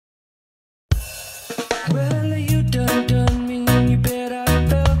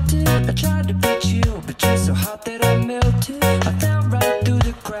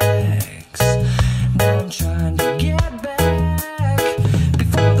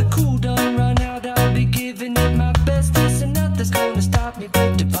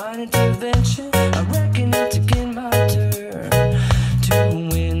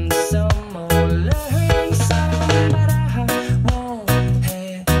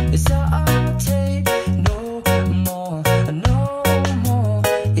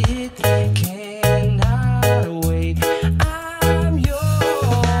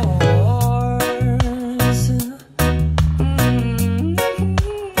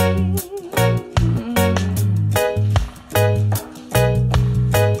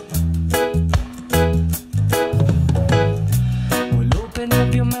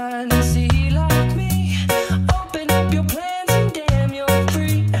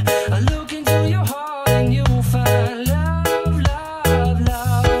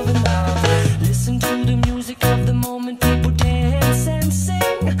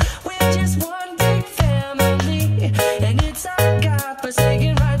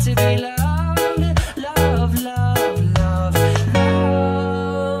forsaken right to be loved. Love, love, love,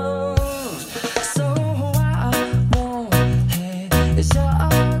 love. So I won't hesitate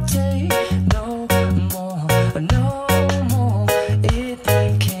no more, no more. It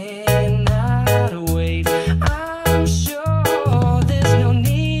cannot wait. I'm sure there's no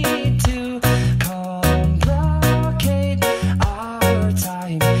need to complicate. Our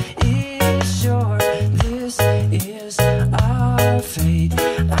time is short. This is our fate.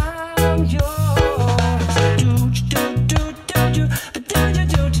 I'm yours.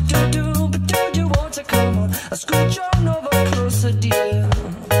 But do you want to come on? I scooch on over closer, dear,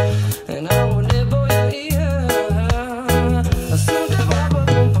 and I will nibble your ear. I soon to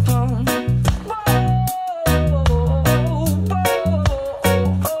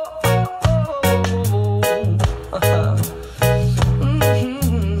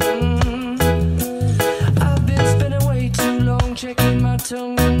I've been spending way too long checking my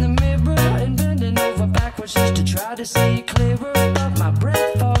tongue in the mirror and bending over backwards just to try to see it clearer. But my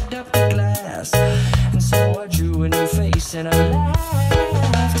breath fogged up the glass, and so I drew a new face and I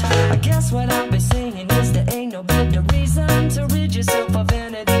laughed. I guess what I